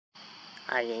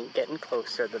I ain't getting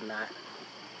closer than that.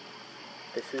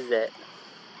 This is it.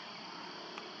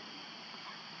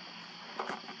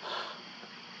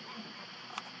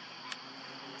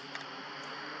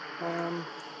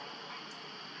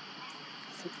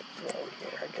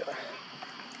 Here I go.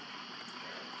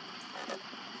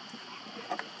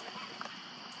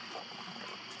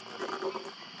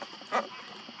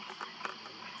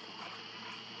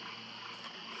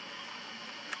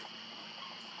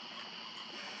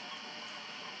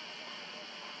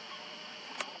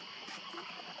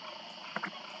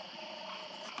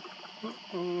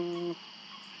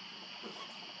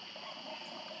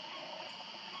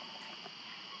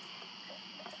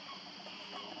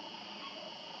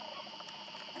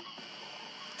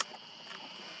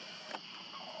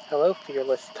 Hello,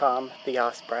 fearless Tom the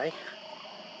Osprey.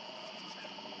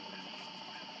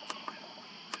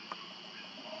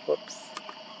 Whoops.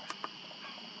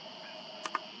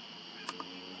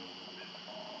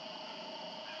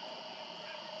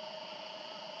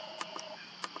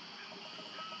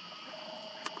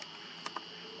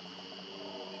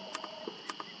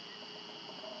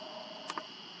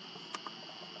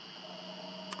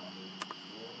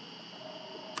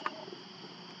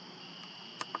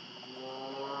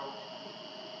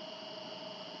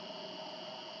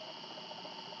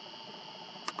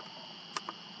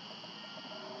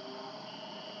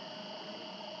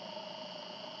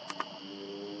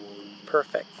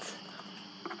 Perfect.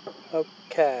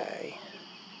 Okay.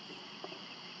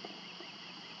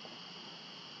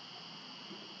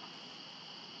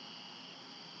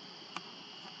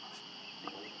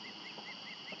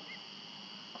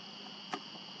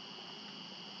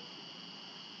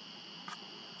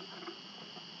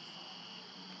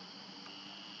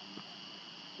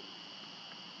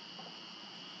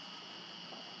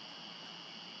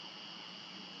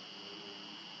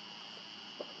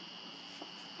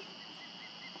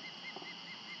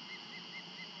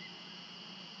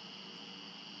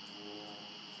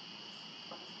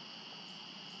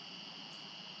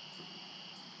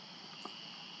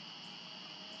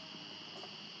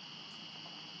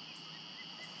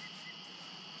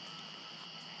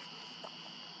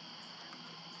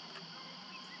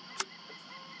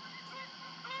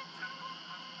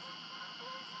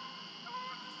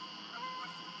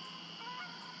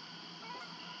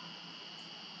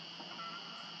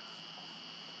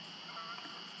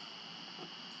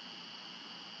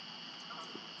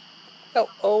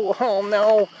 Oh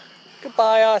no.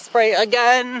 Goodbye, Osprey,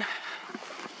 again.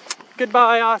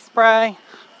 Goodbye, Osprey.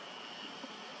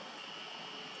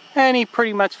 And he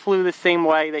pretty much flew the same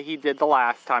way that he did the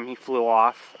last time he flew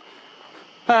off.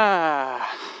 Yeah,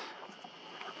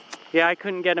 I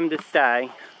couldn't get him to stay.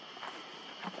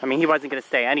 I mean, he wasn't going to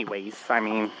stay anyways. I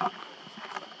mean,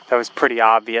 that was pretty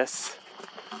obvious.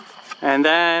 And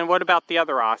then, what about the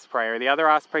other Osprey? Are the other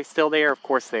Osprey still there? Of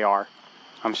course they are.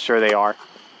 I'm sure they are.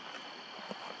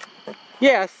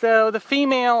 Yeah, so the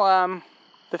female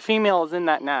is in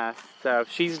that nest. So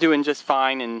she's doing just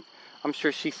fine, and I'm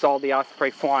sure she saw the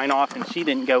Osprey flying off, and she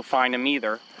didn't go find him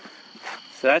either.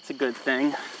 So that's a good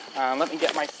thing. Let me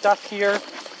get my stuff here.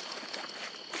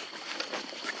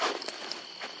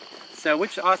 So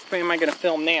which Osprey am I going to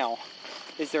film now?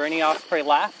 Is there any Osprey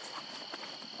left?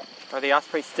 Are the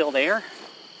Osprey still there?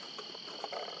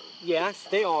 Yes,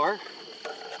 they are.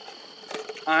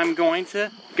 I'm going to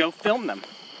go film them.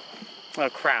 Oh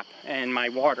crap, and my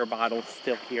water bottle's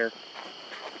still here.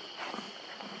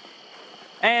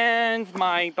 And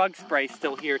my bug spray's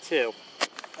still here too.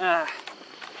 That's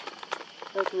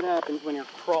what happens when you're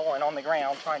crawling on the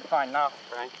ground trying to find an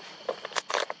osprey.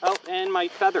 Oh, and my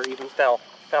feather even fell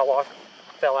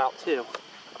out too.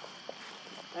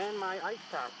 And my ice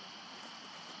pack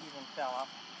even fell up.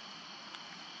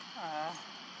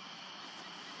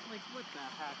 Like what the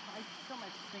heck? So much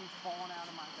things falling out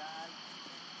of my bag.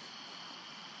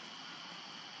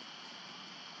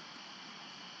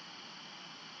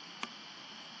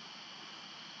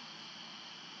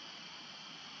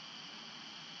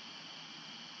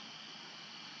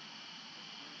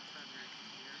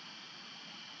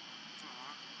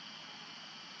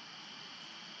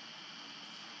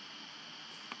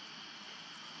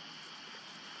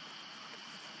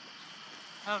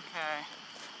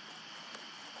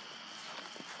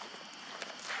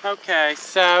 Okay,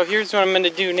 so here's what I'm going to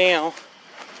do now.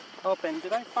 Open.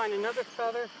 Did I find another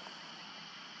feather?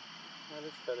 No,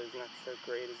 this feather's not so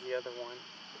great as the other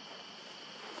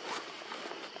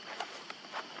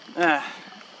one.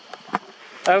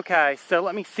 Okay, so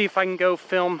let me see if I can go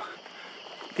film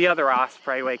the other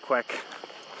osprey way quick.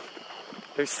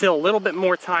 There's still a little bit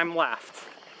more time left.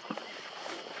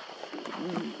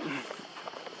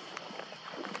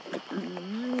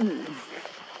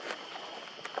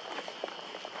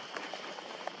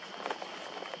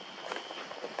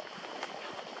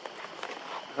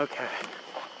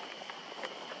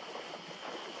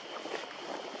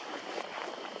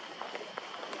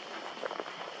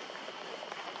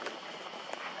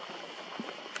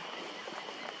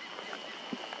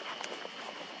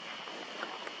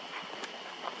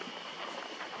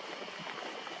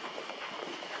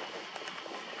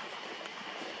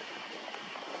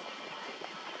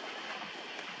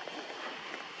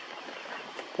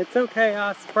 It's okay,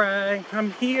 Osprey.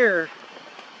 I'm here.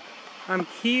 I'm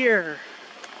here.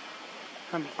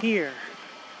 I'm here.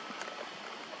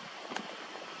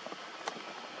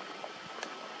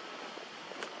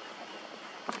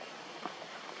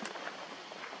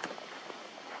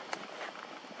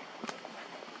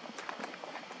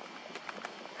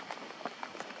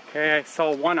 Okay, I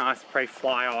saw one osprey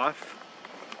fly off.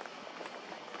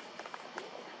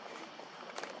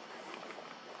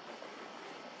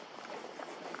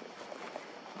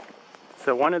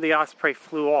 So one of the osprey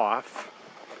flew off.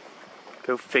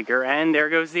 Go figure. And there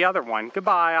goes the other one.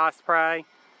 Goodbye, osprey.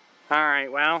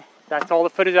 Alright, well, that's all the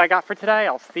footage I got for today.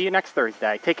 I'll see you next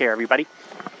Thursday. Take care, everybody.